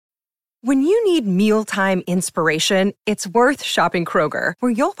When you need mealtime inspiration, it's worth shopping Kroger,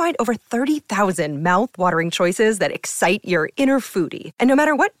 where you'll find over 30,000 mouth-watering choices that excite your inner foodie. And no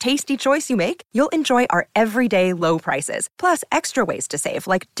matter what tasty choice you make, you'll enjoy our everyday low prices, plus extra ways to save,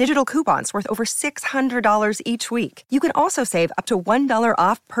 like digital coupons worth over $600 each week. You can also save up to $1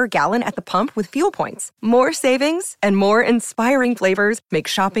 off per gallon at the pump with fuel points. More savings and more inspiring flavors make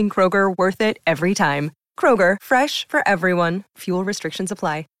shopping Kroger worth it every time. Kroger, fresh for everyone. Fuel restrictions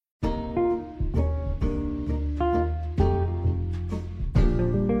apply.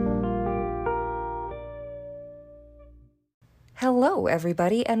 Hello,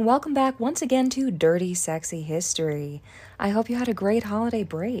 everybody, and welcome back once again to Dirty Sexy History. I hope you had a great holiday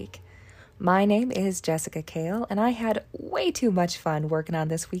break. My name is Jessica Kale, and I had way too much fun working on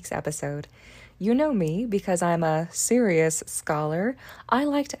this week's episode. You know me, because I'm a serious scholar. I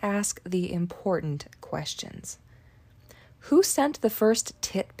like to ask the important questions. Who sent the first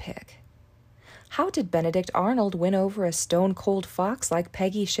tit pic? How did Benedict Arnold win over a stone-cold fox like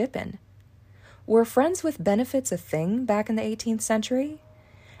Peggy Shippen? Were friends with benefits a thing back in the 18th century?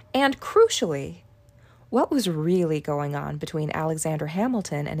 And crucially, what was really going on between Alexander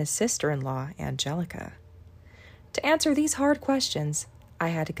Hamilton and his sister-in-law, Angelica? To answer these hard questions, I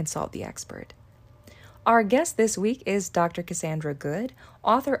had to consult the expert. Our guest this week is Dr. Cassandra Good,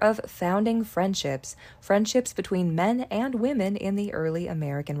 author of Founding Friendships, Friendships Between Men and Women in the Early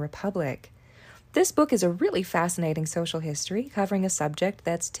American Republic. This book is a really fascinating social history covering a subject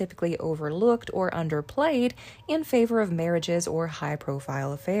that's typically overlooked or underplayed in favor of marriages or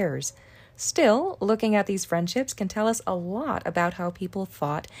high-profile affairs. Still, looking at these friendships can tell us a lot about how people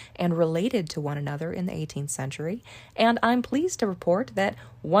thought and related to one another in the 18th century, and I'm pleased to report that,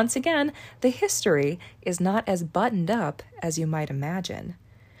 once again, the history is not as buttoned up as you might imagine.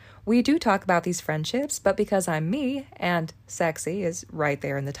 We do talk about these friendships, but because I'm me, and sexy is right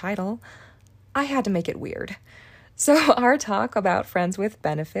there in the title, I had to make it weird. So our talk about friends with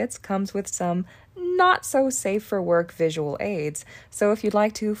benefits comes with some not so safe for work visual aids. So if you'd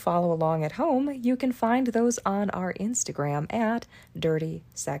like to follow along at home, you can find those on our Instagram at Dirty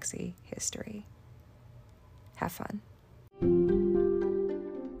Sexy History. Have fun.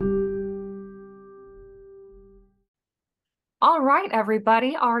 All right,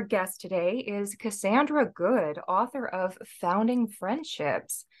 everybody. Our guest today is Cassandra Good, author of Founding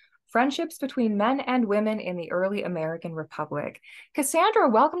Friendships, Friendships Between Men and Women in the Early American Republic. Cassandra,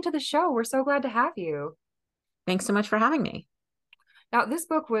 welcome to the show. We're so glad to have you. Thanks so much for having me. Now, this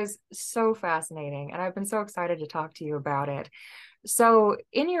book was so fascinating, and I've been so excited to talk to you about it. So,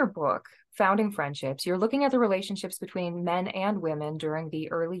 in your book, Founding Friendships, you're looking at the relationships between men and women during the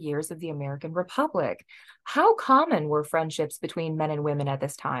early years of the American Republic. How common were friendships between men and women at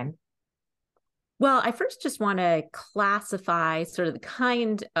this time? Well, I first just want to classify sort of the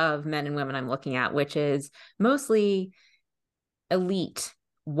kind of men and women I'm looking at, which is mostly elite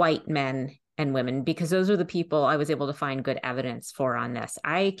white men and women, because those are the people I was able to find good evidence for on this.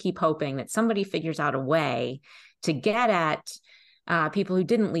 I keep hoping that somebody figures out a way to get at people who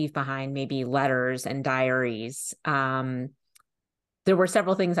didn't leave behind maybe letters and diaries. There were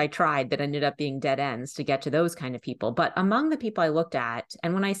several things I tried that ended up being dead ends to get to those kind of people. But among the people I looked at,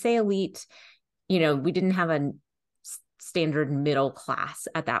 and when I say elite, we didn't have a standard middle class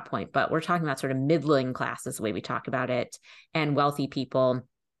at that point, but we're talking about sort of middling class is the way we talk about it, and wealthy people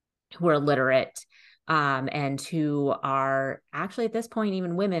who are literate and who are actually at this point,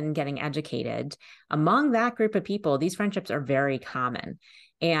 even women getting educated. Among that group of people, these friendships are very common.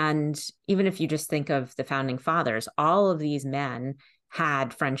 And even if you just think of the founding fathers, all of these men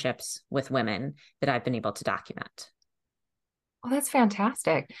had friendships with women that I've been able to document. Oh, that's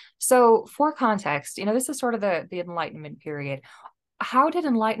fantastic. So for context, this is sort of the Enlightenment period. How did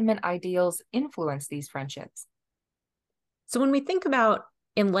Enlightenment ideals influence these friendships? So when we think about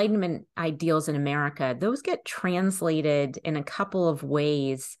Enlightenment ideals in America, those get translated in a couple of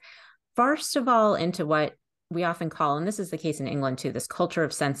ways. First of all, into what we often call, and this is the case in England too, this culture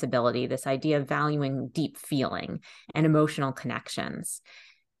of sensibility, this idea of valuing deep feeling and emotional connections.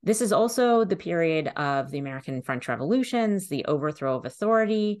 This is also the period of the American and French revolutions, the overthrow of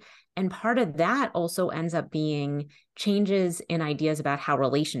authority. And part of that also ends up being changes in ideas about how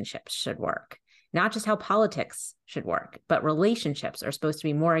relationships should work, not just how politics should work, but relationships are supposed to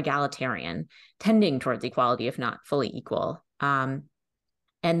be more egalitarian, tending towards equality, if not fully equal. And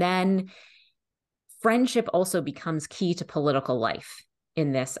then friendship also becomes key to political life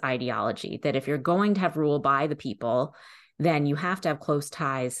in this ideology, that if you're going to have rule by the people, then you have to have close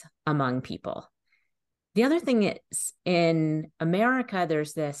ties among people. The other thing is, in America,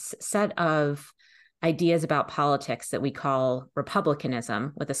 there's this set of ideas about politics that we call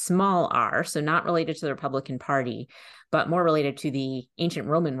republicanism with a small r, so not related to the Republican Party, but more related to the ancient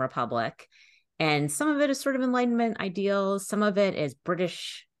Roman Republic. And some of it is sort of Enlightenment ideals. Some of it is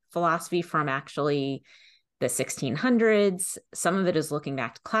British philosophy from actually the 1600s. Some of it is looking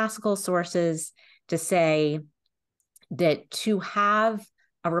back to classical sources to say that to have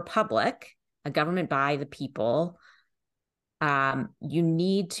a republic, a government by the people, you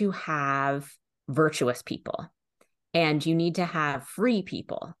need to have virtuous people and you need to have free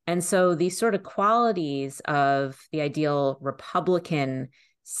people. And so these sort of qualities of the ideal Republican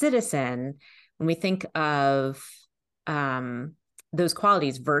citizen, when we think of those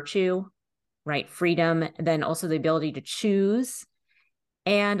qualities, virtue, right, freedom, then also the ability to choose,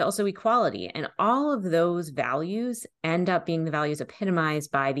 and also equality. And all of those values end up being the values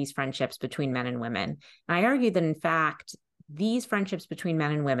epitomized by these friendships between men and women. And I argue that, in fact, these friendships between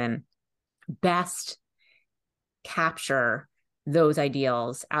men and women best capture those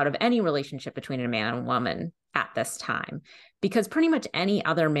ideals out of any relationship between a man and a woman at this time. Because pretty much any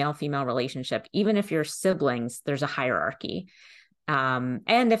other male-female relationship, even if you're siblings, there's a hierarchy.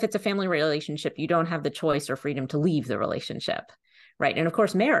 And if it's a family relationship, you don't have the choice or freedom to leave the relationship, right? And of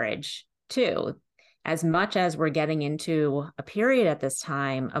course, marriage too. As much as we're getting into a period at this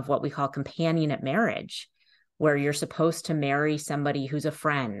time of what we call companionate marriage, where you're supposed to marry somebody who's a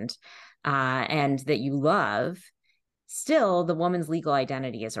friend and that you love, still the woman's legal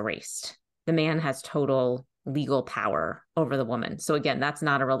identity is erased. The man has total legal power over the woman. So again, that's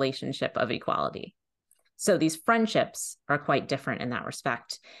not a relationship of equality. So these friendships are quite different in that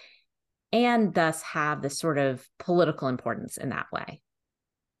respect, and thus have this sort of political importance in that way.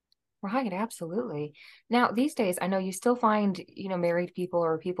 Right, absolutely. Now, these days, I know you still find, married people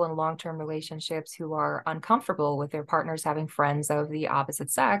or people in long-term relationships who are uncomfortable with their partners having friends of the opposite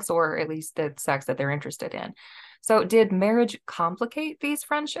sex, or at least the sex that they're interested in. So did marriage complicate these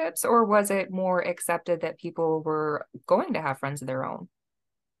friendships, or was it more accepted that people were going to have friends of their own?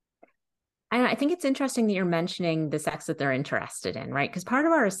 And I think it's interesting that you're mentioning the sex that they're interested in, right? Because part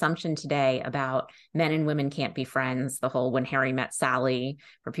of our assumption today about men and women can't be friends, the whole When Harry Met Sally,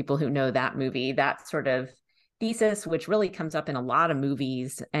 for people who know that movie, that sort of thesis, which really comes up in a lot of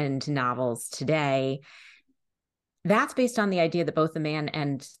movies and novels today, that's based on the idea that both the man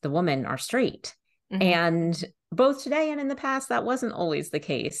and the woman are straight. Mm-hmm. And both today and in the past, that wasn't always the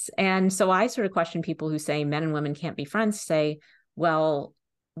case. And so I sort of question people who say men and women can't be friends, say, well,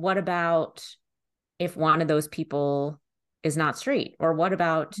 what about if one of those people is not straight? Or what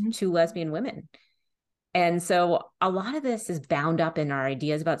about two lesbian women? And so a lot of this is bound up in our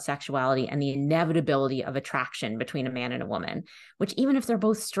ideas about sexuality and the inevitability of attraction between a man and a woman, which even if they're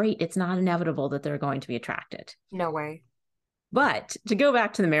both straight, it's not inevitable that they're going to be attracted. No way. But to go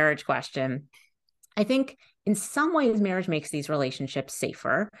back to the marriage question, I think in some ways, marriage makes these relationships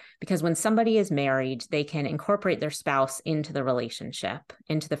safer because when somebody is married, they can incorporate their spouse into the relationship,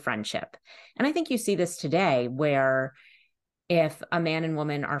 into the friendship. And I think you see this today where if a man and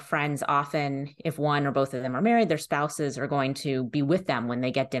woman are friends, often if one or both of them are married, their spouses are going to be with them when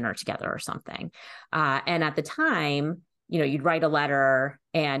they get dinner together or something. And at the time, you'd write a letter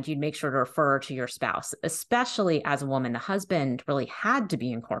and you'd make sure to refer to your spouse, especially as a woman. The husband really had to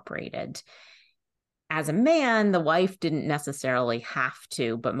be incorporated. As a man, the wife didn't necessarily have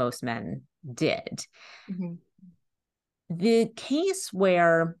to, but most men did. Mm-hmm. The case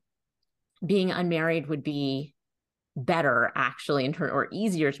where being unmarried would be better, actually, or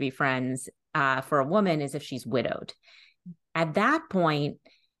easier to be friends for a woman is if she's widowed. At that point,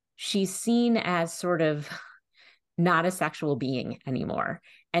 she's seen as sort of not a sexual being anymore.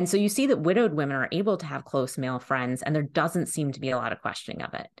 And so you see that widowed women are able to have close male friends, and there doesn't seem to be a lot of questioning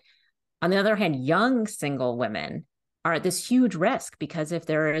of it. On the other hand, young single women are at this huge risk because if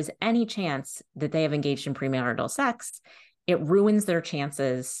there is any chance that they have engaged in premarital sex, it ruins their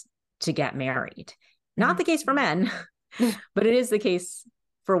chances to get married. Not the case for men, but it is the case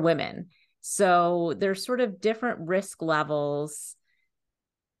for women. So there's sort of different risk levels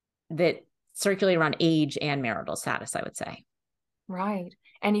that circulate around age and marital status, I would say. Right.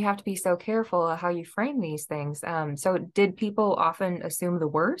 And you have to be so careful how you frame these things. So did people often assume the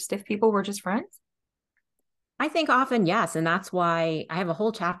worst if people were just friends? I think often, yes. And that's why I have a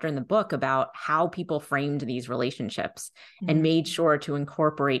whole chapter in the book about how people framed these relationships and made sure to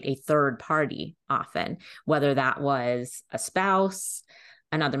incorporate a third party often, whether that was a spouse,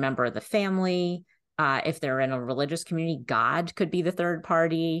 another member of the family. If they're in a religious community, God could be the third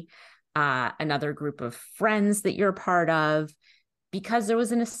party, another group of friends that you're part of. Because there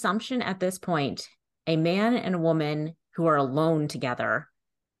was an assumption at this point, a man and a woman who are alone together,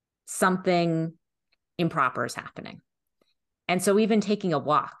 something improper is happening. And so even taking a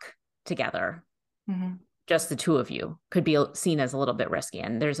walk together, just the two of you, could be seen as a little bit risky.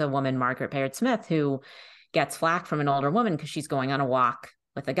 And there's a woman, Margaret Bayard Smith, who gets flack from an older woman because she's going on a walk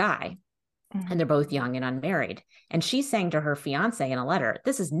with a guy, and they're both young and unmarried. And she's saying to her fiance in a letter,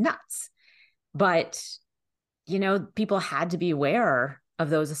 this is nuts. But, you know, people had to be aware of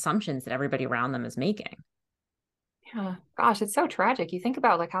those assumptions that everybody around them is making. Yeah, gosh, it's so tragic. You think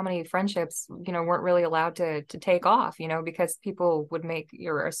about like how many friendships, you know, weren't really allowed to take off, you know, because people would make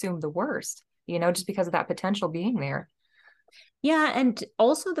or assume the worst, you know, just because of that potential being there. Yeah. And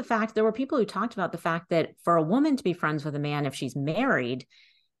also the fact there were people who talked about the fact that for a woman to be friends with a man, if she's married,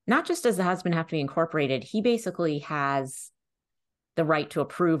 not just does the husband have to be incorporated, he basically has the right to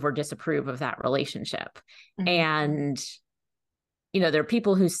approve or disapprove of that relationship. And, you know, there are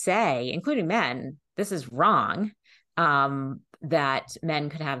people who say, including men, this is wrong, that men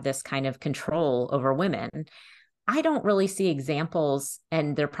could have this kind of control over women. I don't really see examples,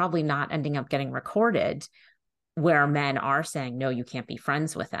 and they're probably not ending up getting recorded, where men are saying, no, you can't be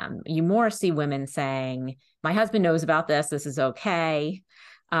friends with them. You more see women saying, my husband knows about this, this is okay.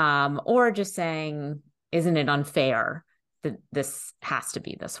 Or just saying, isn't it unfair that this has to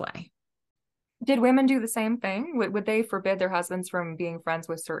be this way? Did women do the same thing? Would they forbid their husbands from being friends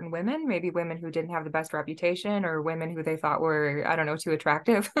with certain women? Maybe women who didn't have the best reputation, or women who they thought were, I don't know, too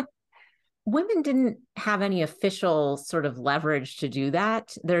attractive? Women didn't have any official sort of leverage to do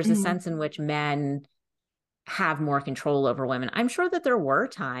that. There's a sense in which men have more control over women. I'm sure that there were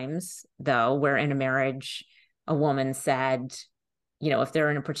times, though, where in a marriage, a woman said, you know, if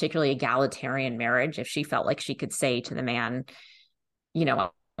they're in a particularly egalitarian marriage, if she felt like she could say to the man, you know,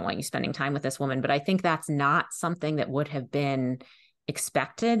 I want you spending time with this woman. But I think that's not something that would have been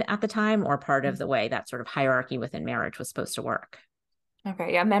expected at the time or part of the way that sort of hierarchy within marriage was supposed to work.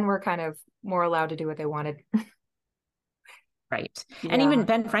 Okay. Yeah. Men were kind of more allowed to do what they wanted. Right. Yeah. And even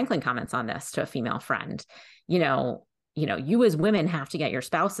Ben Franklin comments on this to a female friend, you know, you as women have to get your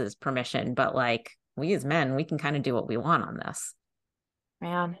spouse's permission, but like we as men, we can kind of do what we want on this.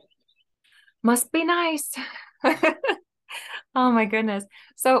 Man, must be nice. Oh my goodness.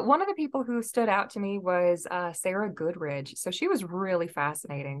 So one of the people who stood out to me was Sarah Goodridge. So she was really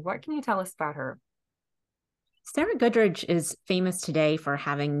fascinating. What can you tell us about her? Sarah Goodridge is famous today for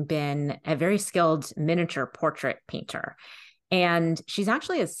having been a very skilled miniature portrait painter. And she's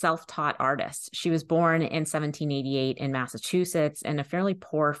actually a self-taught artist. She was born in 1788 in Massachusetts in a fairly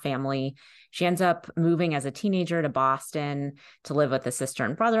poor family. She ends up moving as a teenager to Boston to live with a sister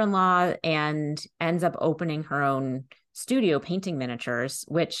and brother-in-law, and ends up opening her own studio painting miniatures,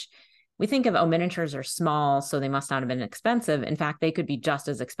 which we think of, miniatures are small, so they must not have been expensive. In fact, they could be just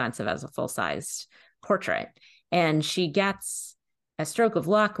as expensive as a full-sized portrait. And she gets a stroke of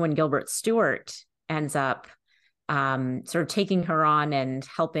luck when Gilbert Stuart ends up sort of taking her on and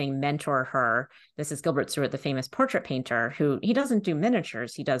helping mentor her. This is Gilbert Stuart, the famous portrait painter, who he doesn't do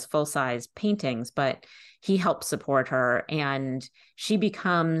miniatures, he does full-size paintings, but he helps support her. And she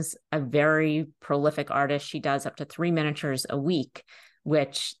becomes a very prolific artist. She does up to 3 miniatures a week,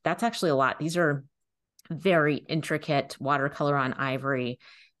 which that's actually a lot. These are very intricate watercolor on ivory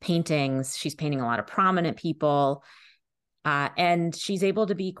paintings. She's painting a lot of prominent people. And she's able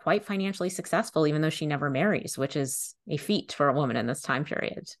to be quite financially successful, even though she never marries, which is a feat for a woman in this time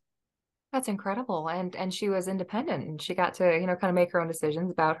period. That's incredible. And she was independent, and she got to, you know, kind of make her own decisions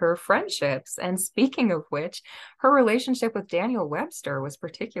about her friendships. And speaking of which, her relationship with Daniel Webster was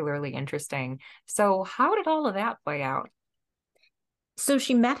particularly interesting. So how did all of that play out? So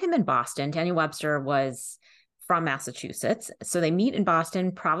she met him in Boston. Daniel Webster was from Massachusetts. So they meet in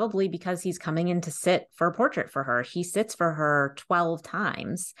Boston, probably because he's coming in to sit for a portrait for her. He sits for her 12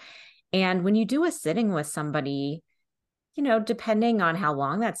 times. And when you do a sitting with somebody, you know, depending on how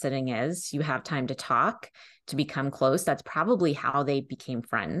long that sitting is, you have time to talk, to become close. That's probably how they became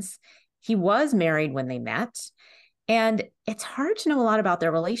friends. He was married when they met. And it's hard to know a lot about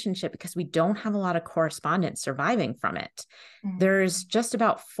their relationship because we don't have a lot of correspondence surviving from it. There's just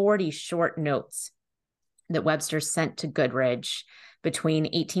about 40 short notes that Webster sent to Goodridge between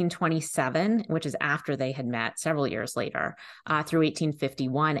 1827, which is after they had met several years later, through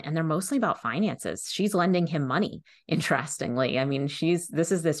 1851. And they're mostly about finances. She's lending him money, interestingly. I mean,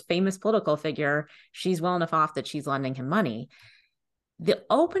 this is this famous political figure. She's well enough off that she's lending him money. The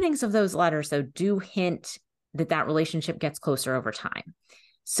openings of those letters, though, do hint that relationship gets closer over time.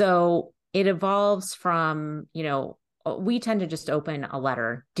 So it evolves from, you know, we tend to just open a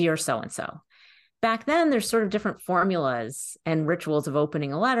letter, dear so-and-so. Back then, there's sort of different formulas and rituals of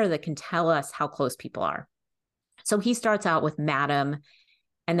opening a letter that can tell us how close people are. So he starts out with Madam,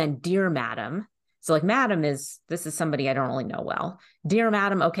 and then Dear Madam, So like Madam this is somebody I don't really know well. Dear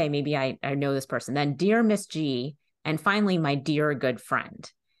Madam, okay, maybe I know this person. Then Dear Miss G, and finally my dear good friend.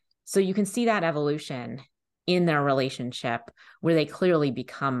 So you can see that evolution in their relationship where they clearly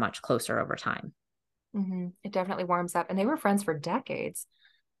become much closer over time. Mm-hmm. It definitely warms up. And they were friends for decades.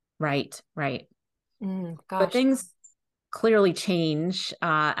 Right, right. But Gosh. things clearly change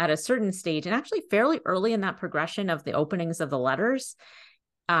at a certain stage, and actually fairly early in that progression of the openings of the letters.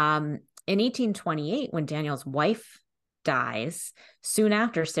 In 1828, when Daniel's wife dies, soon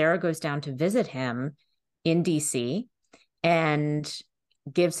after, Sarah goes down to visit him in DC and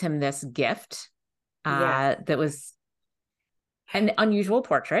gives him this gift Yeah. that was an unusual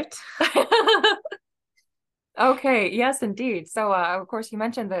portrait. Okay, yes, indeed. So, of course, you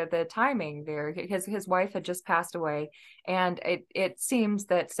mentioned the timing there. His wife had just passed away, and it seems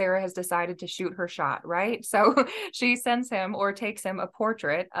that Sarah has decided to shoot her shot, right? So she sends him or takes him a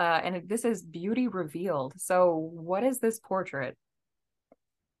portrait, and this is Beauty Revealed. So, what is this portrait?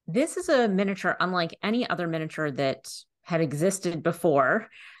 This is a miniature unlike any other miniature that had existed before.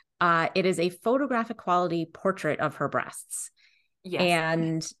 It is a photographic quality portrait of her breasts. Yes.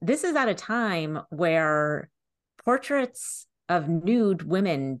 And this is at a time where portraits of nude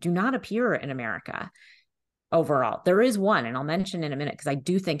women do not appear in America overall. There is one, and I'll mention in a minute because I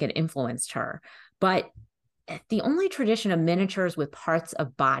do think it influenced her. But the only tradition of miniatures with parts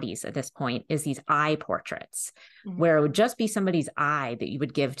of bodies at this point is these eye portraits, where it would just be somebody's eye that you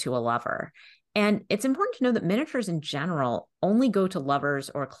would give to a lover. And it's important to know that miniatures in general only go to lovers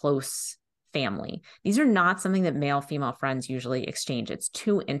or close family. These are not something that male female friends usually exchange. It's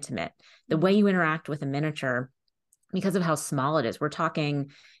too intimate. The way you interact with a miniature, because of how small it is, we're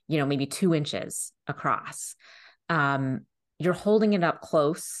talking, maybe 2 inches across. You're holding it up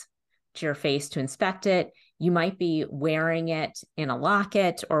close to your face to inspect it. You might be wearing it in a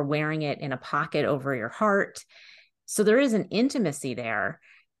locket or wearing it in a pocket over your heart. So there is an intimacy there.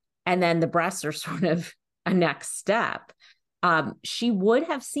 And then the breasts are sort of a next step. She would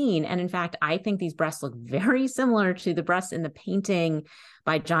have seen, and in fact, I think these breasts look very similar to the breasts in the painting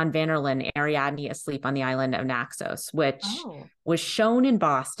by John Vanderlyn, Ariadne Asleep on the Island of Naxos, which was shown in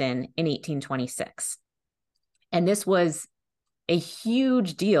Boston in 1826. And this was a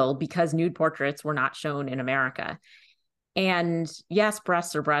huge deal because nude portraits were not shown in America. And yes,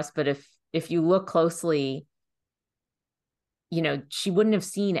 breasts are breasts, but if you look closely, she wouldn't have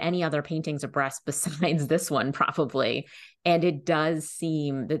seen any other paintings of breasts besides this one, probably. And it does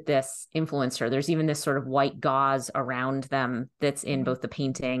seem that this influenced her. There's even this sort of white gauze around them that's in both the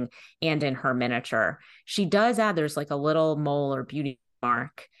painting and in her miniature. She does add, there's like a little mole or beauty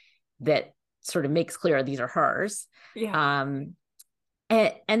mark that sort of makes clear these are hers. Yeah.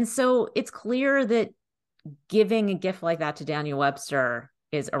 And so it's clear that giving a gift like that to Daniel Webster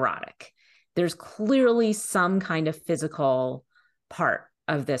is erotic. There's clearly some kind of physical part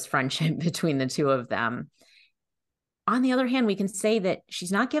of this friendship between the two of them. On the other hand, we can say that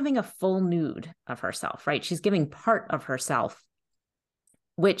she's not giving a full nude of herself, right? She's giving part of herself,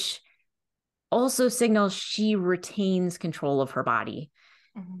 which also signals she retains control of her body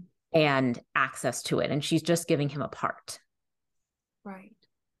and access to it. And she's just giving him a part. Right.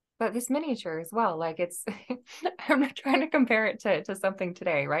 But this miniature as well, like it's, I'm not trying to compare it to something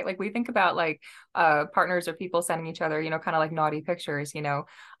today, right? Like we think about like partners or people sending each other, kind of like naughty pictures, so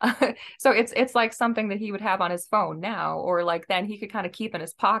it's like something that he would have on his phone now, or like then he could kind of keep in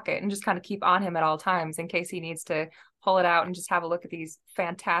his pocket and just kind of keep on him at all times in case he needs to pull it out and just have a look at these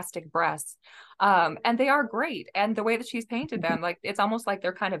fantastic breasts. And they are great. And the way that she's painted them, like it's almost like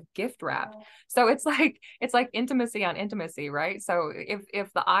they're kind of gift wrapped. So it's like intimacy on intimacy, right? So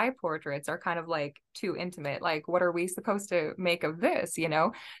if the eye portraits are kind of like too intimate, like what are we supposed to make of this,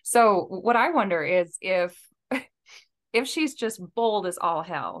 So what I wonder is if she's just bold as all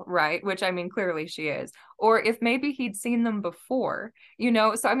hell, right? Which I mean, clearly she is, or if maybe he'd seen them before,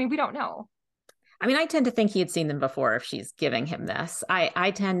 so I mean, we don't know. I mean, I tend to think he had seen them before if she's giving him this. I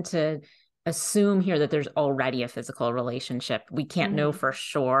tend to assume here that there's already a physical relationship. We can't know for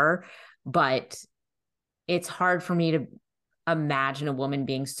sure, but it's hard for me to imagine a woman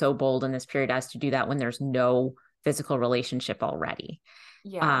being so bold in this period as to do that when there's no physical relationship already.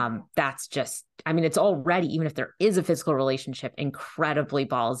 Yeah. That's just, I mean, it's already, even if there is a physical relationship, incredibly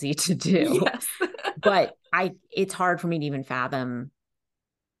ballsy to do. Yes. But it's hard for me to even fathom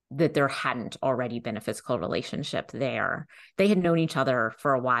that there hadn't already been a physical relationship there. They had known each other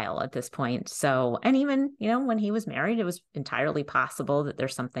for a while at this point. So, and even, when he was married, it was entirely possible that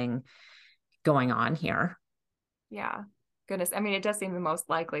there's something going on here. Yeah. Goodness. I mean, it does seem the most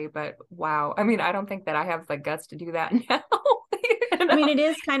likely, but wow. I mean, I don't think that I have the guts to do that now. I mean, it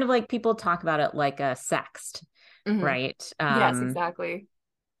is kind of like people talk about it like a sext, Mhm. right? Yes, exactly.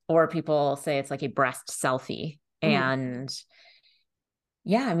 Or people say it's like a breast selfie. Mhm. And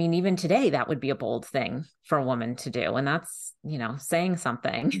yeah, I mean, even today, that would be a bold thing for a woman to do. And that's, saying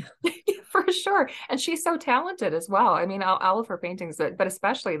something. For sure. And she's so talented as well. I mean, all of her paintings, but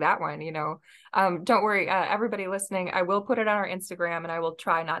especially that one, don't worry, everybody listening, I will put it on our Instagram and I will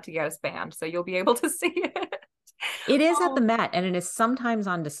try not to get us banned. So you'll be able to see it. It is at the Oh, Met and it is sometimes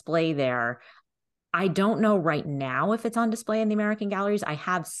on display there. I don't know right now if it's on display in the American galleries. I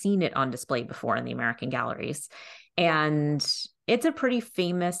have seen it on display before in the American galleries. yeah. And it's a pretty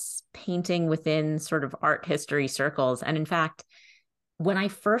famous painting within sort of art history circles. And in fact, when I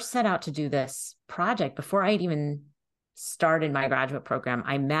first set out to do this project, before I had even started my graduate program,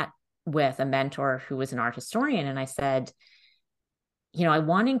 I met with a mentor who was an art historian. And I said, I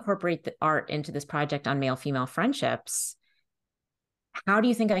want to incorporate the art into this project on male-female friendships. How do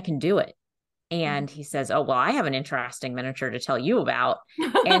you think I can do it? And he says, oh, well, I have an interesting miniature to tell you about.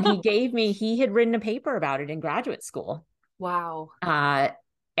 And he had written a paper about it in graduate school. Wow.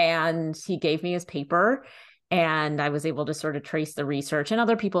 And he gave me his paper and I was able to sort of trace the research, and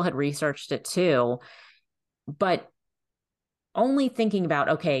other people had researched it too. But only thinking about,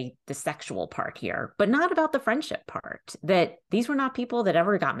 okay, the sexual part here, but not about the friendship part, that these were not people that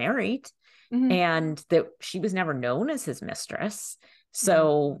ever got married Mhm. and that she was never known as his mistress.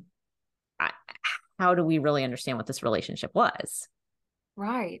 So how do we really understand what this relationship was?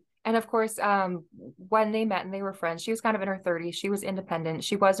 Right. And of course, when they met and they were friends, she was kind of in her 30s. She was independent.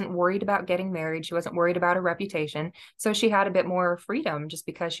 She wasn't worried about getting married. She wasn't worried about her reputation. So she had a bit more freedom just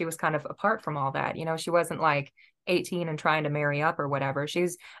because she was kind of apart from all that. She wasn't like 18 and trying to marry up or whatever.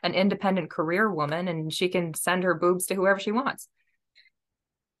 She's an independent career woman and she can send her boobs to whoever she wants.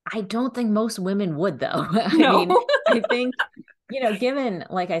 I don't think most women would, though. I mean, No. I think, given,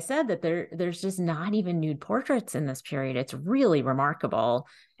 like I said, that there's just not even nude portraits in this period. It's really remarkable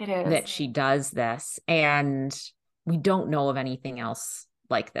It is. that she does this. And we don't know of anything else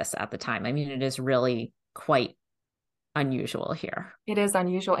like this at the time. I mean, it is really quite unusual here. It is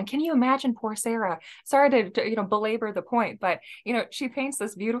unusual. And can you imagine poor Sarah? Sorry to belabor the point, but she paints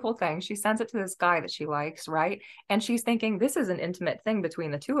this beautiful thing. She sends it to this guy that she likes, right? And she's thinking this is an intimate thing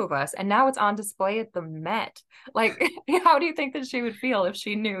between the two of us. And now it's on display at the Met. Like, how do you think that she would feel if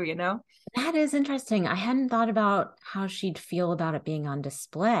she knew? That is interesting. I hadn't thought about how she'd feel about it being on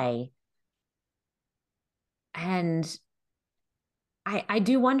display. And I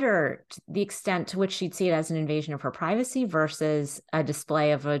do wonder the extent to which she'd see it as an invasion of her privacy versus a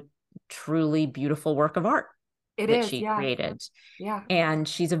display of a truly beautiful work of art It that is, she yeah. created. Yeah. And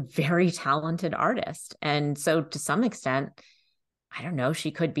she's a very talented artist. And so to some extent, I don't know,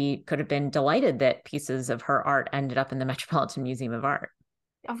 she could have been delighted that pieces of her art ended up in the Metropolitan Museum of Art.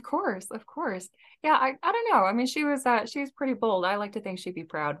 Of course, of course. Yeah, I don't know. I mean, she was pretty bold. I like to think she'd be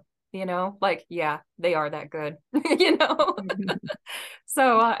proud, like, yeah, they are that good, you know.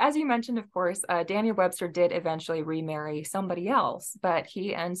 So, as you mentioned, of course, Daniel Webster did eventually remarry somebody else, but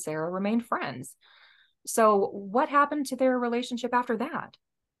he and Sarah remained friends. So, what happened to their relationship after that?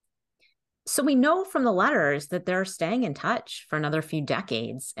 So we know from the letters that they're staying in touch for another few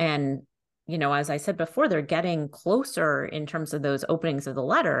decades. And, as I said before, they're getting closer in terms of those openings of the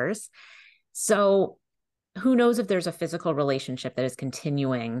letters. So who knows if there's a physical relationship that is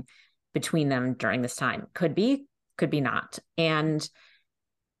continuing between them during this time? Could be not. And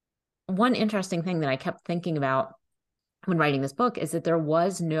one interesting thing that I kept thinking about when writing this book is that there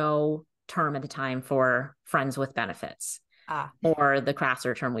was no term at the time for friends with benefits, Ah, or the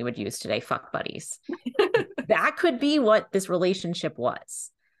crasser term we would use today, fuck buddies. That could be what this relationship was.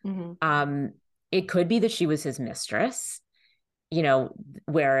 hmm It could be that she was his mistress,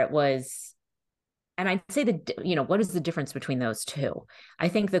 where it was. And I'd say that, what is the difference between those two? I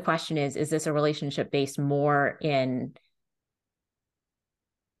think the question is this a relationship based more in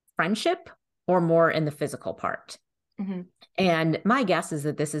friendship or more in the physical part? hmm And my guess is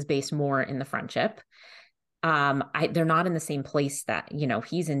that this is based more in the friendship. They're not in the same place that,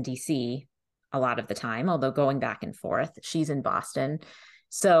 he's in DC a lot of the time, although going back and forth, she's in Boston.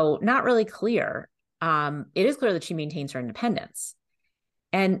 So not really clear. It is clear that she maintains her independence.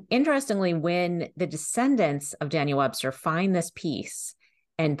 And interestingly, when the descendants of Daniel Webster find this piece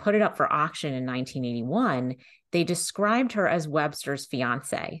and put it up for auction in 1981, they described her as Webster's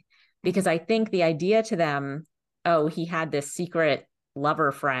fiance, because I think the idea to them, oh, he had this secret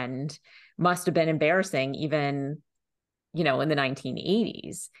lover friend, must have been embarrassing even, in the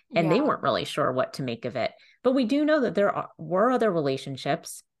 1980s. And they Yeah. weren't really sure what to make of it. But we do know that were other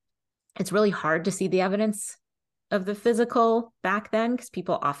relationships. It's really hard to see the evidence of the physical back then, because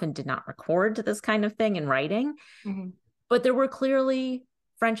people often did not record this kind of thing in writing. Mm-hmm. But there were clearly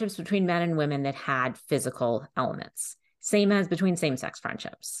friendships between men and women that had physical elements, same as between same-sex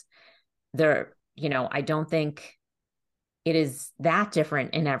friendships. I don't think it is that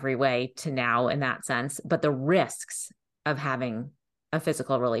different in every way to now in that sense, but the risks of having a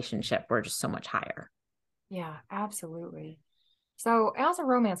physical relationship were just so much higher. Yeah, absolutely. So, as a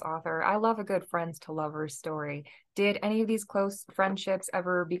romance author, I love a good friends to lovers story. Did any of these close friendships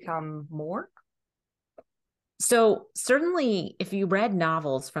ever become more? So certainly if you read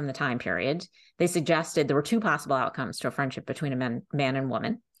novels from the time period, they suggested there were two possible outcomes to a friendship between a man and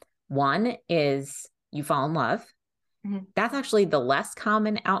woman. One is you fall in love. Mm-hmm. That's actually the less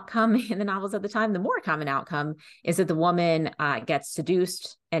common outcome in the novels at the time. The more common outcome is that the woman gets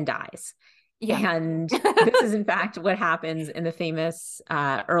seduced and dies. Yeah. And this is, in fact, what happens in the famous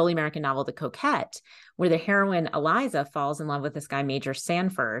early American novel, The Coquette, where the heroine, Eliza, falls in love with this guy, Major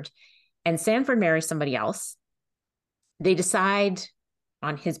Sanford, and Sanford marries somebody else. They decide,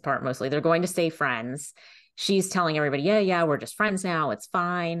 on his part mostly, they're going to stay friends. She's telling everybody, yeah, we're just friends now. It's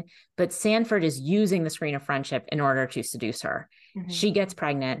fine. But Sanford is using the screen of friendship in order to seduce her. Mm-hmm. She gets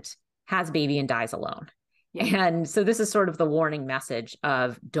pregnant, has a baby, and dies alone. Yeah. And so this is sort of the warning message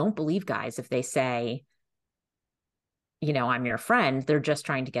of don't believe guys if they say, I'm your friend. They're just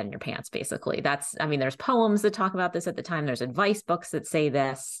trying to get in your pants, basically. There's poems that talk about this at the time. There's advice books that say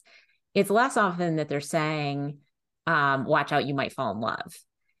this. It's less often that they're saying, watch out, you might fall in love.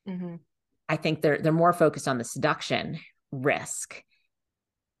 Mm-hmm. I think they're more focused on the seduction risk.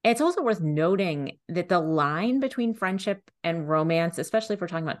 It's also worth noting that the line between friendship and romance, especially if we're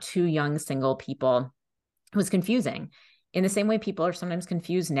talking about two young single people, was confusing in the same way people are sometimes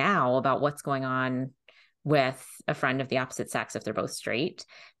confused now about what's going on with a friend of the opposite sex if they're both straight.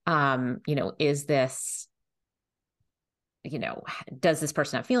 Is this, does this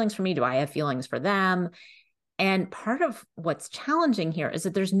person have feelings for me? Do I have feelings for them? And part of what's challenging here is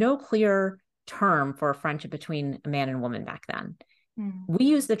that there's no clear term for a friendship between a man and woman back then. We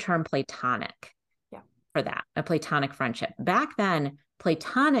use the term platonic for that, a platonic friendship. Back then,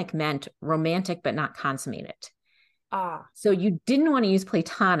 platonic meant romantic but not consummated. So you didn't want to use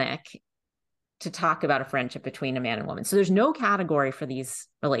platonic to talk about a friendship between a man and woman. So there's no category for these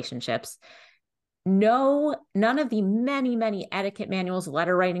relationships. None of the many, many etiquette manuals,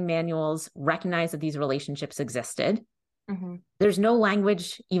 letter writing manuals recognize that these relationships existed. Mm-hmm. There's no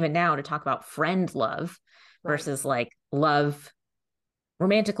language even now to talk about friend love versus like love,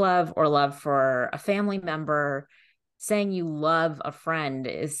 romantic love, or love for a family member. Saying you love a friend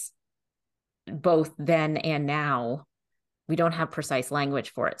is both then and now. We don't have precise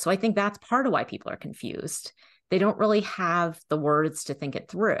language for it. So I think that's part of why people are confused. They don't really have the words to think it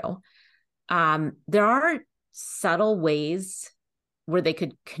through. There are subtle ways where they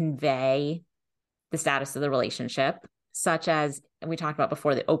could convey the status of the relationship, such as, and we talked about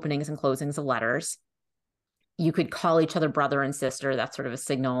before, the openings and closings of letters. You could call each other brother and sister. That's sort of a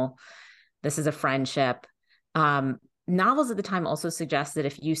signal. This is a friendship. Novels at the time also suggest that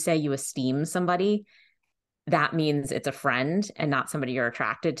if you say you esteem somebody, that means it's a friend and not somebody you're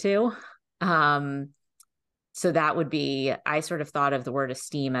attracted to. So that would be, I sort of thought of the word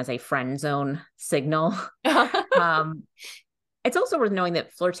esteem as a friend zone signal. It's also worth knowing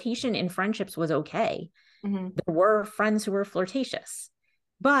that flirtation in friendships was okay. Mm-hmm. There were friends who were flirtatious.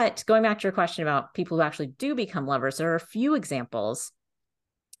 But going back to your question about people who actually do become lovers, there are a few examples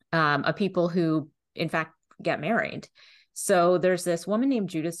of people who, in fact, get married. So there's this woman named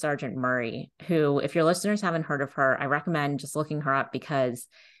Judith Sargent Murray, who, if your listeners haven't heard of her, I recommend just looking her up because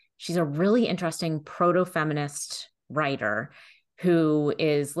she's a really interesting proto-feminist writer who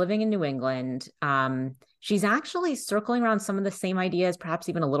is living in New England. She's actually circling around some of the same ideas, perhaps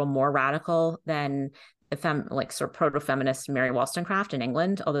even a little more radical than the sort of proto-feminist Mary Wollstonecraft in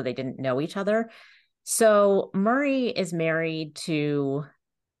England, although they didn't know each other. So Murray is married to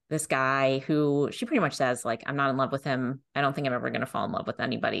this guy who she pretty much says, like, I'm not in love with him. I don't think I'm ever going to fall in love with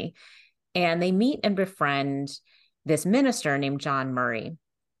anybody. And they meet and befriend this minister named John Murray.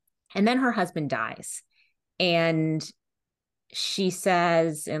 And then her husband dies. And she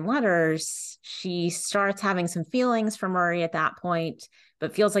says in letters, she starts having some feelings for Murray at that point,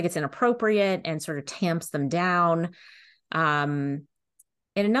 but feels like it's inappropriate and sort of tamps them down. In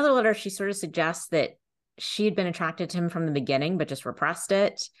another letter, she sort of suggests that she had been attracted to him from the beginning, but just repressed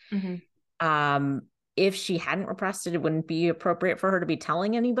it. Mm-hmm. If she hadn't repressed it, it wouldn't be appropriate for her to be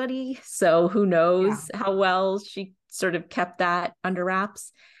telling anybody. So who knows how well she sort of kept that under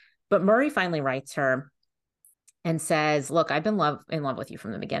wraps. But Murray finally writes her and says, look, I've been in love with you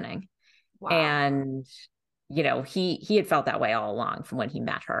from the beginning. Wow. And he had felt that way all along from when he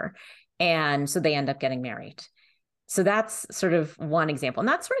met her. And so they end up getting married. So that's sort of one example. And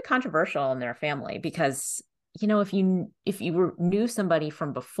that's sort of controversial in their family because, if you knew somebody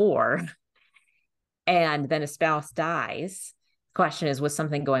from before and then a spouse dies, question is, was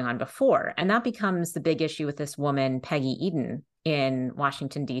something going on before? And that becomes the big issue with this woman, Peggy Eden, in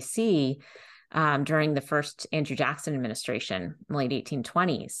Washington, D.C., during the first Andrew Jackson administration in the late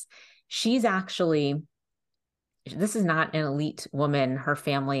 1820s. She's actually, this is not an elite woman. Her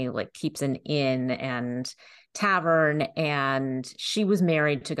family keeps an inn and tavern, and she was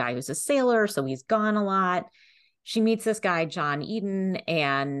married to a guy who's a sailor, so he's gone a lot. She meets this guy, John Eden,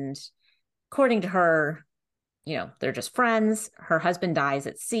 and according to her, they're just friends. Her husband dies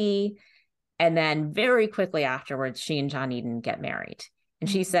at sea. And then very quickly afterwards, she and John Eden get married. And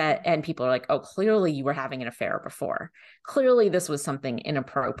she said, and people are like, oh, clearly you were having an affair before. Clearly this was something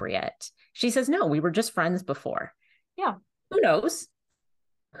inappropriate. She says, no, we were just friends before. Yeah. Who knows?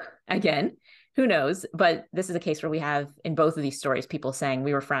 Again, who knows? But this is a case where we have in both of these stories, people saying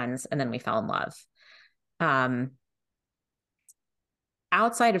we were friends and then we fell in love.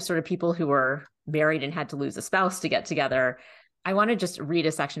 Outside of sort of people who were married and had to lose a spouse to get together, I want to just read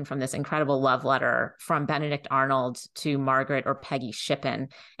a section from this incredible love letter from Benedict Arnold to Margaret or Peggy Shippen.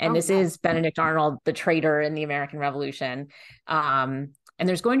 And this is Benedict Arnold, the traitor in the American Revolution. And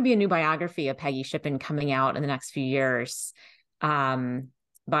there's going to be a new biography of Peggy Shippen coming out in the next few years by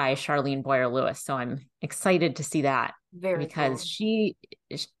Charlene Boyer Lewis. So I'm excited to see that because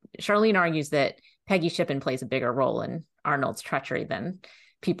Charlene argues that Peggy Shippen plays a bigger role in Arnold's treachery than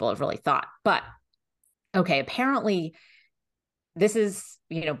people have really thought. But okay, apparently this is,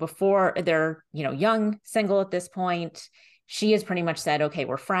 before they're, young, single at this point. She has pretty much said, okay,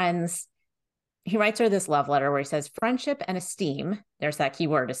 we're friends. He writes her this love letter where he says, friendship and esteem. There's that key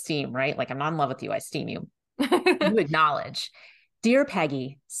word, esteem, right? Like, I'm not in love with you, I esteem you. You acknowledge, dear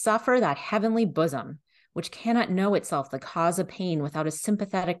Peggy, suffer that heavenly bosom, which cannot know itself the cause of pain without a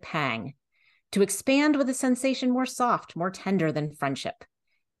sympathetic pang, to expand with a sensation more soft, more tender than friendship.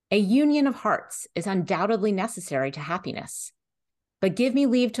 A union of hearts is undoubtedly necessary to happiness. But give me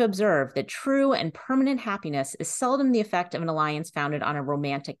leave to observe that true and permanent happiness is seldom the effect of an alliance founded on a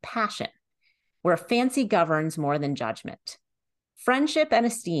romantic passion, where fancy governs more than judgment. Friendship and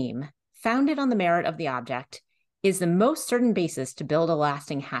esteem, founded on the merit of the object, is the most certain basis to build a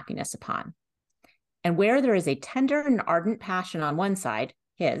lasting happiness upon. And where there is a tender and ardent passion on one side,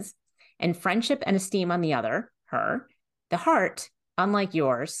 his, and friendship and esteem on the other, her, the heart, unlike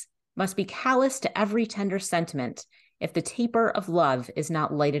yours, must be callous to every tender sentiment if the taper of love is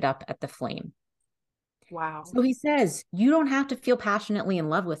not lighted up at the flame. Wow. So he says, you don't have to feel passionately in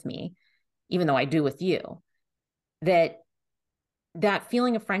love with me, even though I do with you. That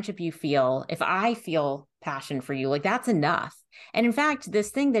feeling of friendship you feel, if I feel passion for you, that's enough. And in fact,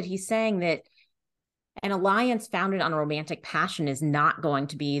 this thing that he's saying that an alliance founded on a romantic passion is not going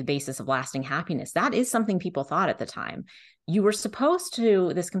to be the basis of lasting happiness. That is something people thought at the time. You were supposed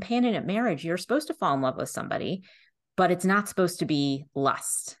to, this companionate marriage, you're supposed to fall in love with somebody, but it's not supposed to be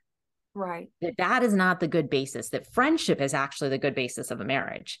lust. Right. That is not the good basis. That friendship is actually the good basis of a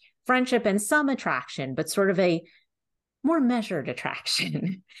marriage. Friendship and some attraction, but sort of a more measured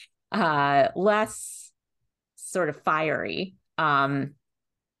attraction, less sort of fiery.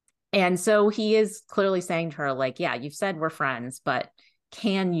 And so he is clearly saying to her, yeah, you've said we're friends, but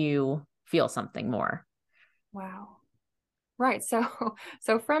can you feel something more? Wow. Right.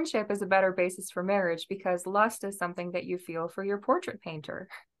 So friendship is a better basis for marriage because lust is something that you feel for your portrait painter.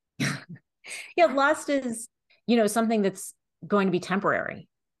 Yeah. Lust is, something that's going to be temporary,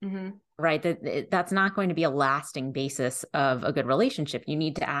 right? That's not going to be a lasting basis of a good relationship. You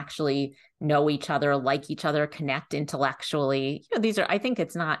need to actually know each other, like each other, connect intellectually. I think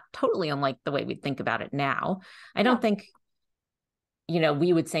it's not totally unlike the way we think about it now. I don't think,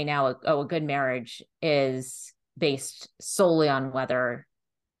 we would say now, a good marriage is based solely on whether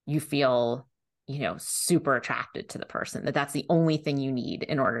you feel, super attracted to the person, that's the only thing you need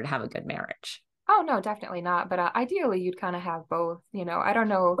in order to have a good marriage. Oh, no, definitely not. But ideally, you'd kind of have both, I don't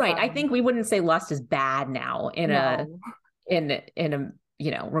know. Right. I think we wouldn't say lust is bad now in a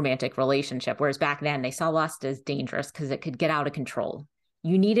romantic relationship. Whereas back then they saw lust as dangerous because it could get out of control.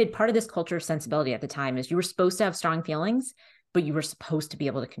 You needed, part of this culture sensibility at the time is you were supposed to have strong feelings, but you were supposed to be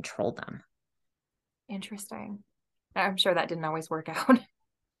able to control them. Interesting. I'm sure that didn't always work out.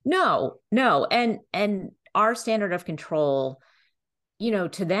 No. And our standard of control,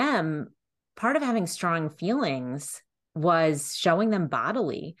 to them, part of having strong feelings was showing them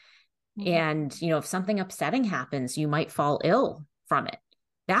bodily. And, if something upsetting happens, you might fall ill from it.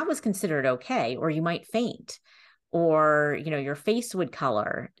 that was considered okay, or you might faint, or, you know, your face would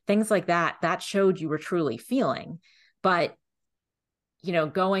color, things like that. That showed you were truly feeling. But, you know,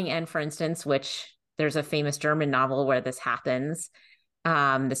 going and, for instance, which there's a famous German novel where this happens,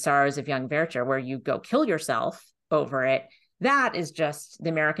 The Sorrows of Young Werther, where you go kill yourself over it. That is just, the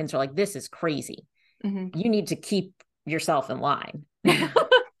Americans are like, this is crazy. Mm-hmm. You need to keep yourself in line.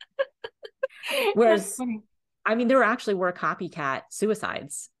 Whereas, I mean, there actually were copycat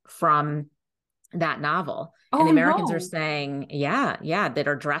suicides from that novel. And the Americans are saying, yeah, that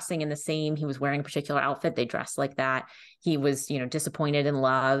are dressing in the same, he was wearing a particular outfit, they dressed like that. He was, you know, disappointed in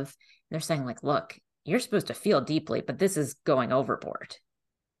love. And they're saying, like, look, you're supposed to feel deeply, but this is going overboard.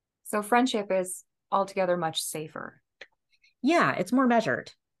 So friendship is altogether much safer. Yeah, it's more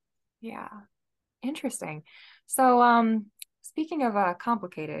measured. Yeah. Interesting. So, speaking of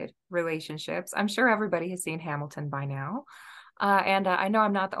complicated relationships, I'm sure everybody has seen Hamilton by now. And I know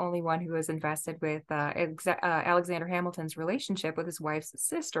I'm not the only one who is invested with Alexander Hamilton's relationship with his wife's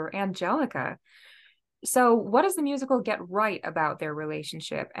sister, Angelica. So, what does the musical get right about their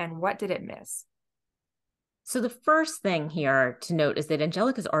relationship, and what did it miss? So the first thing here to note is that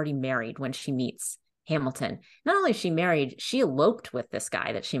Angelica's already married when she meets Hamilton. Not only is she married, she eloped with this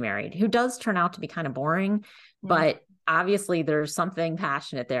guy that she married, who does turn out to be kind of boring, but obviously there's something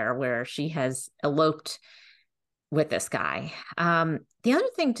passionate there where she has eloped with this guy. The other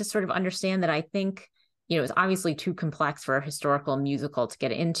thing to sort of understand that I think, you know, is obviously too complex for a historical musical to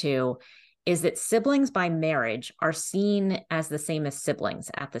get into is that siblings by marriage are seen as the same as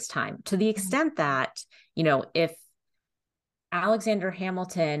siblings at this time, to the extent that, you know, if Alexander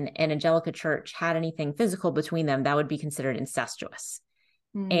Hamilton and Angelica Church had anything physical between them, that would be considered incestuous.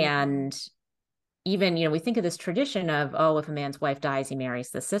 And even, you know, we think of this tradition of, oh, if a man's wife dies, he marries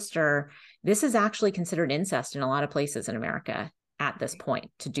the sister. This is actually considered incest in a lot of places in America at this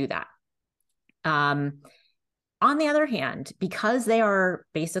point to do that. On the other hand, because they are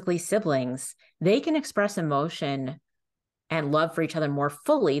basically siblings, they can express emotion and love for each other more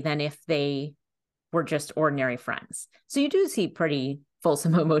fully than if they were just ordinary friends. So you do see pretty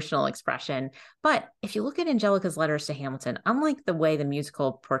fulsome emotional expression. But if you look at Angelica's letters to Hamilton, unlike the way the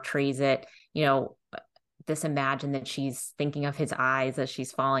musical portrays it, you know, this imagine that she's thinking of his eyes as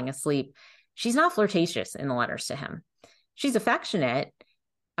she's falling asleep, she's not flirtatious in the letters to him. She's affectionate,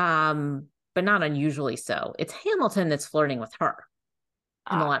 but not unusually so. It's Hamilton that's flirting with her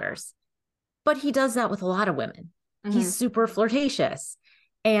in the letters. But he does that with a lot of women. He's super flirtatious.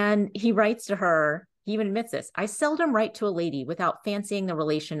 And he writes to her, he even admits this, I seldom write to a lady without fancying the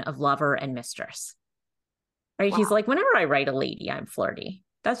relation of lover and mistress. Right? Wow. He's like, whenever I write a lady, I'm flirty.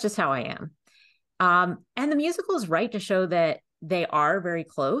 That's just how I am. And the musical is right to show that they are very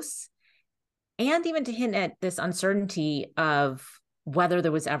close, and even to hint at this uncertainty of whether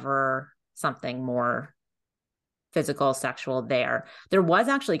there was ever something more physical, sexual there. There was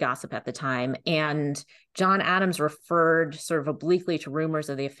actually gossip at the time, and John Adams referred sort of obliquely to rumors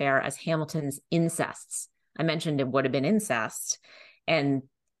of the affair as Hamilton's incests. I mentioned it would have been incest, and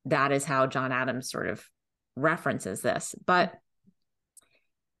that is how John Adams sort of references this, but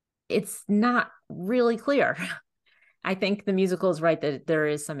it's not really clear. I think the musical is right that there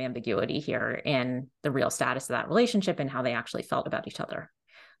is some ambiguity here in the real status of that relationship and how they actually felt about each other.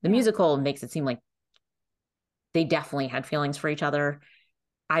 The musical makes it seem like they definitely had feelings for each other.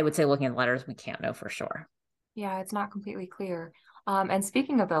 I would say looking at the letters, we can't know for sure. Yeah, it's not completely clear. And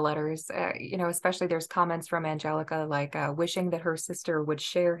speaking of the letters, you know, especially there's comments from Angelica, like wishing that her sister would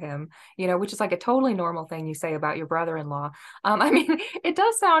share him, you know, which is like a totally normal thing you say about your brother-in-law. I mean, it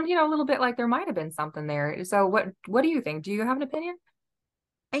does sound, you know, a little bit like there might have been something there. So what do you think? Do you have an opinion?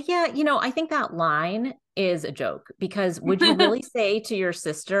 Yeah, you know, I think that line is a joke, because would you really say to your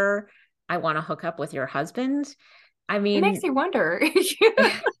sister, I want to hook up with your husband? I mean, it makes you wonder.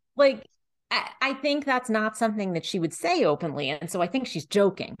 Like, I think that's not something that she would say openly. And so I think she's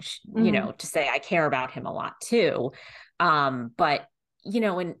joking, you know, to say, I care about him a lot too. But, you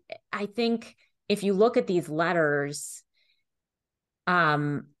know, and I think if you look at these letters,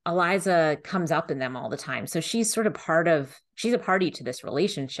 Eliza comes up in them all the time. So she's sort of she's a party to this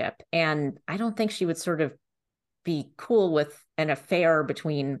relationship. And I don't think she would sort of be cool with an affair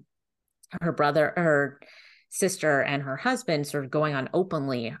between her sister and her husband sort of going on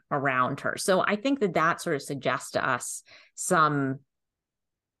openly around her. So I think that sort of suggests to us some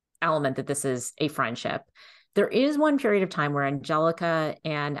element that this is a friendship. There is one period of time where Angelica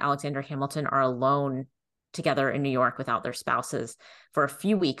and Alexander Hamilton are alone together in New York without their spouses for a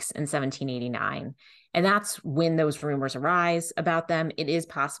few weeks in 1789. And that's when those rumors arise about them. It is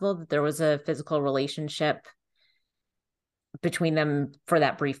possible that there was a physical relationship between them for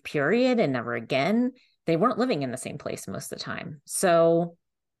that brief period and never again. They weren't living in the same place most of the time. So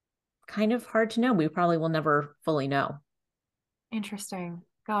kind of hard to know. We probably will never fully know. Interesting.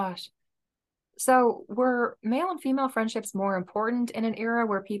 Gosh. So, were male and female friendships more important in an era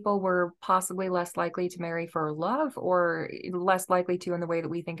where people were possibly less likely to marry for love or less likely to in the way that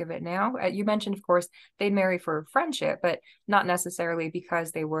we think of it now? You mentioned, of course, they'd marry for friendship, but not necessarily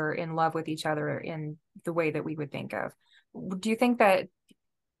because they were in love with each other in the way that we would think of. Do you think that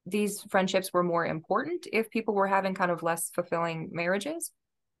these friendships were more important if people were having kind of less fulfilling marriages?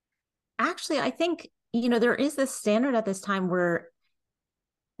 Actually, I think, there is this standard at this time where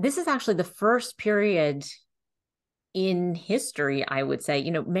this is actually the first period in history, I would say.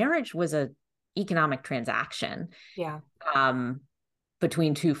 Marriage was a economic transaction. Yeah.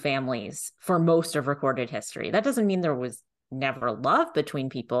 Between two families for most of recorded history. That doesn't mean there was never love between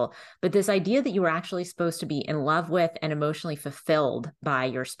people, but this idea that you were actually supposed to be in love with and emotionally fulfilled by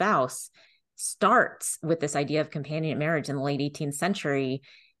your spouse starts with this idea of companionate marriage in the late 18th century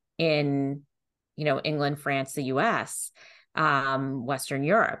in, England, France, the US, Western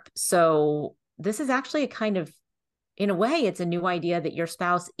Europe. So this is actually a kind of, in a way, it's a new idea that your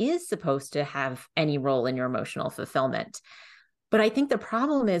spouse is supposed to have any role in your emotional fulfillment. But I think the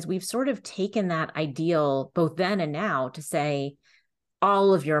problem is we've sort of taken that ideal both then and now to say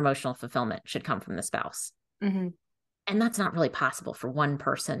all of your emotional fulfillment should come from the spouse. Mm-hmm. And that's not really possible for one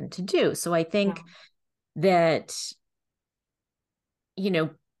person to do. So I think that,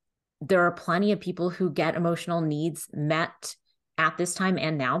 there are plenty of people who get emotional needs met at this time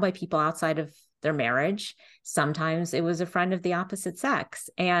and now by people outside of their marriage. Sometimes it was a friend of the opposite sex.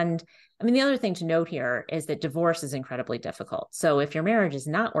 And I mean, the other thing to note here is that divorce is incredibly difficult. So if your marriage is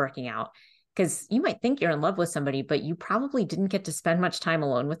not working out, because you might think you're in love with somebody, but you probably didn't get to spend much time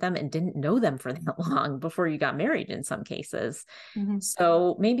alone with them and didn't know them for that long before you got married in some cases. Mm-hmm.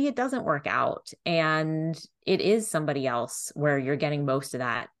 So maybe it doesn't work out and it is somebody else where you're getting most of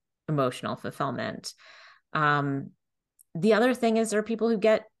that emotional fulfillment. The other thing is there are people who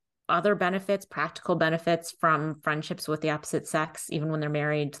get other benefits, practical benefits from friendships with the opposite sex, even when they're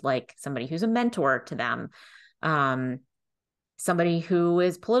married, like somebody who's a mentor to them, somebody who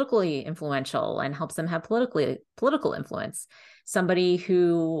is politically influential and helps them have political influence, somebody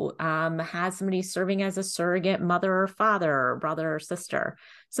who has somebody serving as a surrogate mother or father or brother or sister.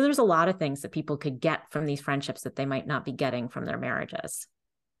 So there's a lot of things that people could get from these friendships that they might not be getting from their marriages.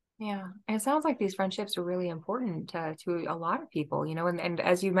 Yeah, and it sounds like these friendships are really important to a lot of people, and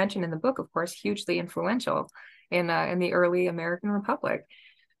as you mentioned in the book, of course, hugely influential in the early American Republic.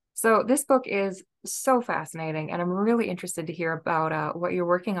 So this book is so fascinating, and I'm really interested to hear about what you're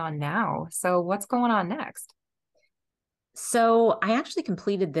working on now. So what's going on next? So I actually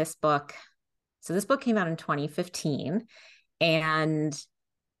completed this book. So this book came out in 2015, and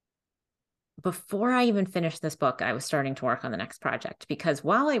before I even finished this book, I was starting to work on the next project because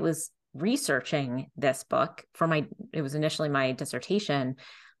while I was researching this book it was initially my dissertation,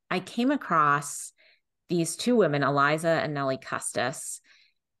 I came across these two women, Eliza and Nellie Custis,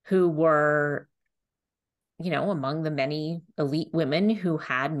 who were, among the many elite women who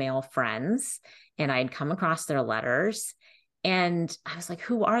had male friends. And I had come across their letters and I was like,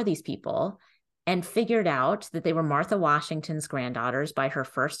 who are these people? And figured out that they were Martha Washington's granddaughters by her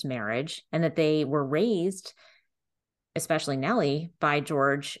first marriage, and that they were raised, especially Nellie, by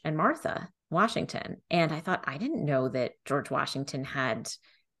George and Martha Washington. And I thought, I didn't know that George Washington had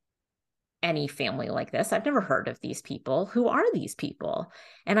any family like this. I've never heard of these people. Who are these people?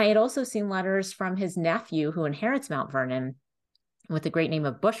 And I had also seen letters from his nephew who inherits Mount Vernon with the great name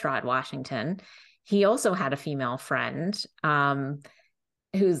of Bushrod Washington. He also had a female friend,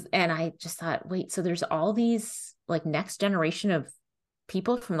 and I just thought, wait, so there's all these like next generation of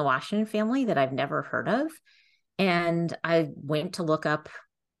people from the Washington family that I've never heard of. And I went to look up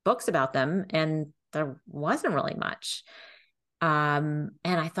books about them and there wasn't really much. And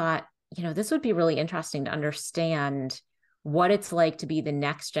I thought, this would be really interesting to understand what it's like to be the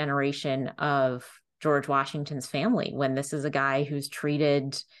next generation of George Washington's family when this is a guy who's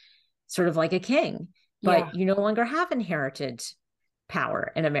treated sort of like a king, but you no longer have inherited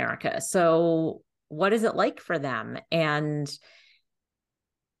power in America. So what is it like for them? And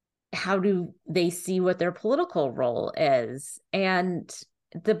how do they see what their political role is? And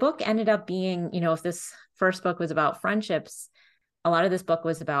the book ended up being, if this first book was about friendships, a lot of this book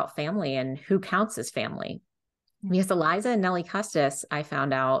was about family and who counts as family. Because Eliza and Nellie Custis, I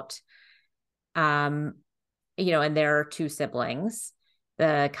found out, and they're two siblings,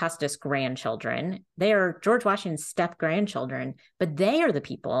 the Custis grandchildren. They are George Washington's step grandchildren, but they are the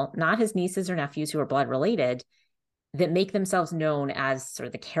people, not his nieces or nephews who are blood related, that make themselves known as sort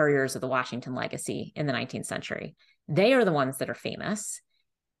of the carriers of the Washington legacy in the 19th century. They are the ones that are famous.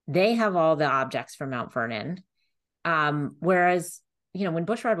 They have all the objects from Mount Vernon. Whereas, when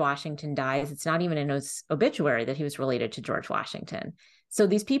Bushrod Washington dies, it's not even in his obituary that he was related to George Washington. So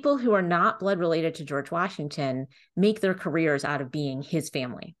these people who are not blood related to George Washington make their careers out of being his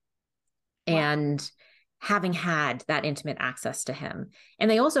family. Wow. And having had that intimate access to him. And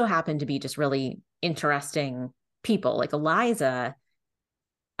they also happen to be just really interesting people. Like Eliza,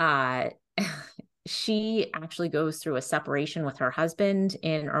 she actually goes through a separation with her husband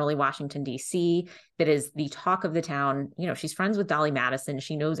in early Washington, D.C. that is the talk of the town. She's friends with Dolly Madison.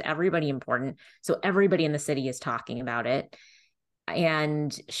 She knows everybody important. So everybody in the city is talking about it.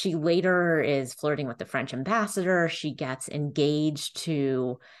 And she later is flirting with the French ambassador. She gets engaged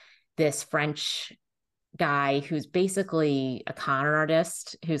to this French guy who's basically a con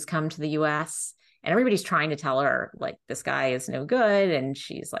artist who's come to the US, and everybody's trying to tell her, like, this guy is no good. And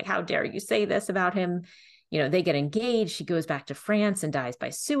she's like, how dare you say this about him? They get engaged. She goes back to France and dies by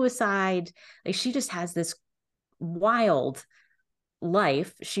suicide. Like, she just has this wild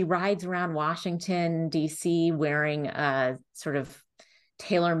life. She rides around Washington, D.C. wearing a sort of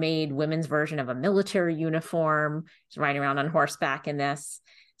tailor-made women's version of a military uniform. She's riding around on horseback in this.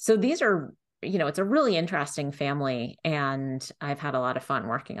 So these are, it's a really interesting family, and I've had a lot of fun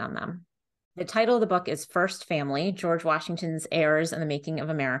working on them. The title of the book is First Family, George Washington's Heirs and the Making of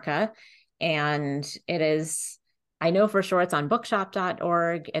America. And it is, I know for sure it's on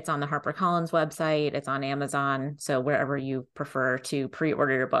bookshop.org. It's on the HarperCollins website. It's on Amazon. So wherever you prefer to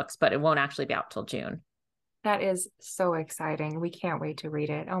pre-order your books, but it won't actually be out till June. That is so exciting. We can't wait to read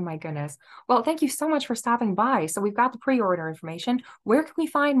it. Oh my goodness. Well, thank you so much for stopping by. So we've got the pre-order information. Where can we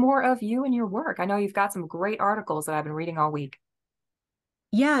find more of you and your work? I know you've got some great articles that I've been reading all week.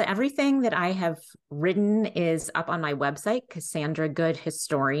 Yeah, everything that I have written is up on my website,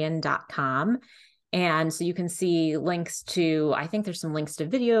 CassandraGoodHistorian.com. And so you can see links to, I think there's some links to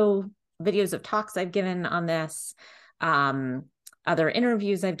videos of talks I've given on this, other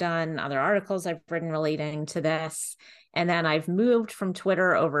interviews I've done, other articles I've written relating to this. And then I've moved from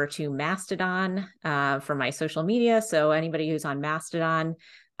Twitter over to Mastodon for my social media. So anybody who's on Mastodon,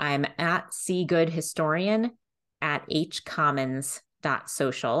 I'm at cgoodhistorian at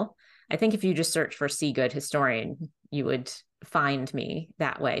hcommons.social. I think if you just search for C Good Historian, you would find me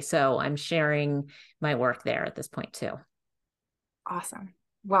that way. So I'm sharing my work there at this point too. Awesome.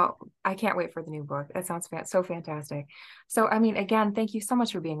 Well, I can't wait for the new book. That sounds so fantastic. So, again, thank you so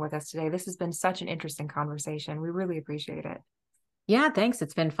much for being with us today. This has been such an interesting conversation. We really appreciate it. Yeah, thanks.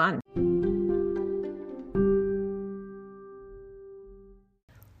 It's been fun.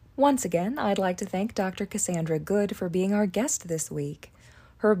 Once again, I'd like to thank Dr. Cassandra Good for being our guest this week.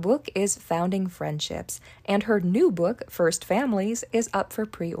 Her book is Founding Friendships, and her new book, First Families, is up for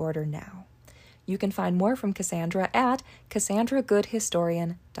pre-order now. You can find more from Cassandra at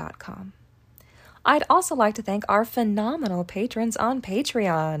CassandraGoodHistorian.com. I'd also like to thank our phenomenal patrons on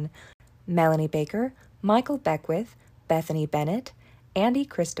Patreon: Melanie Baker, Michael Beckwith, Bethany Bennett, Andy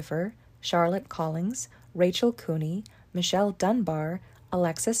Christopher, Charlotte Collings, Rachel Cooney, Michelle Dunbar,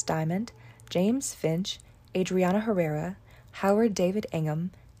 Alexis Diamond, James Finch, Adriana Herrera, Howard David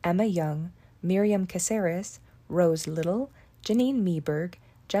Ingham, Emma Young, Miriam Caceres, Rose Little, Janine Meeberg,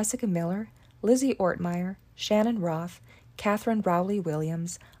 Jessica Miller, Lizzie Ortmeyer, Shannon Roth, Catherine Rowley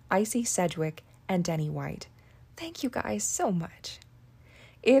Williams, Icy Sedgwick, and Denny White. Thank you guys so much.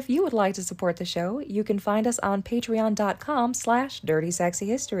 If you would like to support the show, you can find us on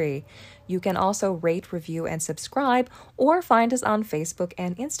patreon.com/dirtysexyhistory. You can also rate, review, and subscribe, or find us on Facebook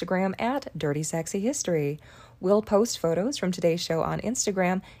and Instagram at Dirty Sexy History. We'll post photos from today's show on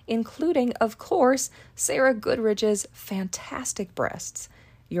Instagram, including, of course, Sarah Goodrich's fantastic breasts.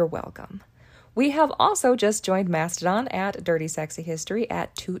 You're welcome. We have also just joined Mastodon at Dirty Sexy History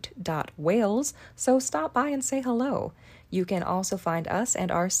at toot.wales, so stop by and say hello. You can also find us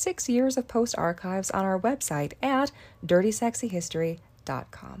and our 6 years of post archives on our website at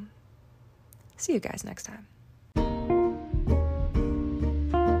dirtysexyhistory.com. See you guys next time.